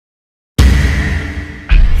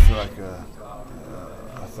like a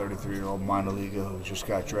 33-year-old minor leaguer who just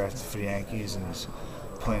got drafted for the Yankees and he's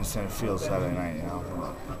playing center field Saturday night. You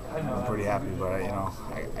know, I'm pretty happy, but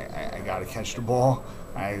I got to catch the ball.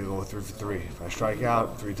 I got to go 3 for 3. If I strike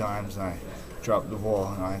out 3 times and I drop the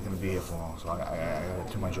ball, I ain't gonna be here for long. So I got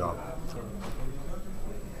to do my job.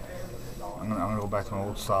 I'm gonna go back to my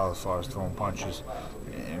old style as far as throwing punches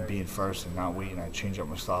and being first and not waiting. I changed up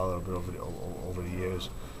my style a little bit over the years,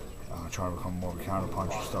 trying to become more of a counter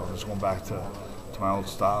puncher. So I'm just going back to my old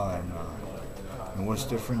style. And what's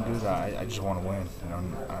different, dude? I just want to win. You know,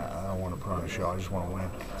 I don't want to put on a show. I just want to win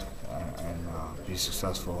and be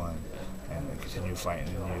successful and continue fighting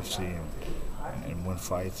in the UFC and win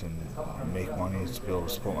fights and make money to be able to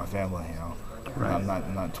support my family. You know, Right. I'm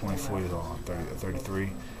not 24 years old. I'm 33,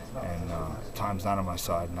 and time's not on my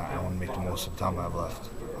side. And I want to make the most of the time I have left.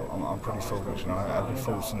 I'm pretty focused. You know, I've been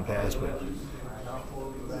focused in the past, but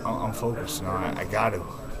I'm focused. You know, I got to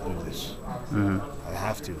do this. I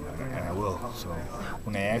have to, and I will. So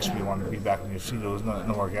when they asked me, wanted to be back in the UFC, there was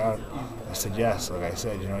nothing to work out. I said yes. Like I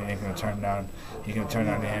said, you know, you ain't gonna turn down. You can turn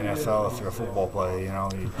down the NFL if you're a football player. You know,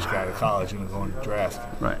 you just got out of college, you're gonna go in the draft.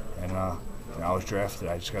 Right. And I was drafted.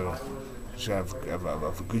 I just gotta have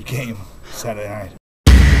a good game Saturday night.